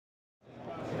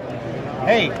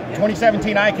Hey,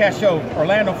 2017 ICAST show,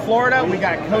 Orlando, Florida. We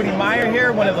got Cody Meyer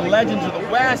here, one of the legends of the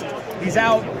West. He's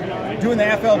out doing the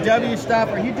FLW stuff.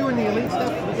 Are you doing the elite stuff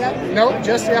yet? Nope,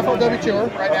 just the FLW tour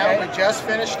right now. We just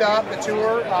finished up the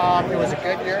tour. It was a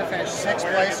good year. Finished 6th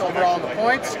place overall in the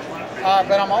points.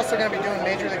 But I'm also going to be doing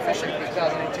Major League Fishing for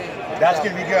 2018. That's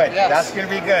going to be good. Yes. That's going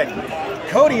to be good.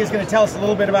 Cody is going to tell us a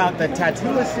little bit about the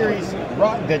Tatula series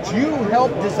rod that you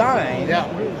helped design. Yeah.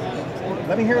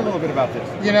 Let me hear a little bit about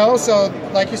this. You know, so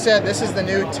like you said, this is the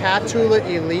new Tatula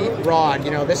Elite rod.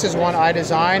 You know, this is one I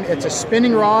designed. It's a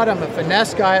spinning rod. I'm a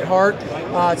finesse guy at heart.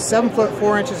 It's 7 foot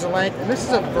 4 inches in length. And this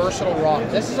is a versatile rod.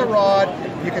 This is a rod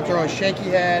you can throw a shaky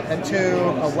head, a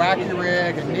tube, a wacky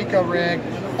rig, a Nico rig,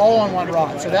 all on one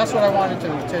rod. So that's what I wanted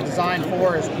to design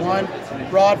for, is one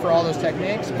rod for all those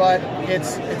techniques, but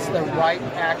it's the right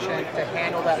action to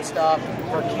handle that stuff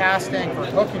for casting, for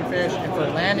hooking fish, and for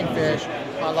landing fish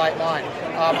on light line.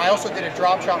 I also did a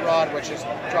drop shot rod, which is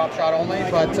drop shot only,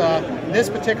 but this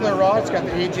particular rod, it's got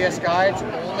the AGS guides.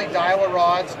 Only Daiwa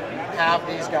rods have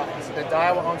these guides. The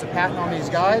Daiwa owns a patent on these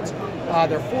guides.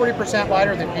 They're 40%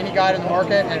 lighter than any guide in the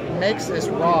market, and it makes this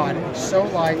rod so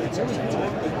light and so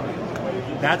sensitive.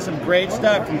 That's some great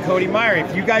stuff from Cody Meyer.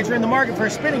 If you guys are in the market for a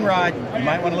spinning rod, you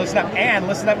might want to listen up, and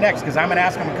listen up next, because I'm going to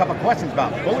ask him a couple questions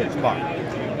about Bullet Spot.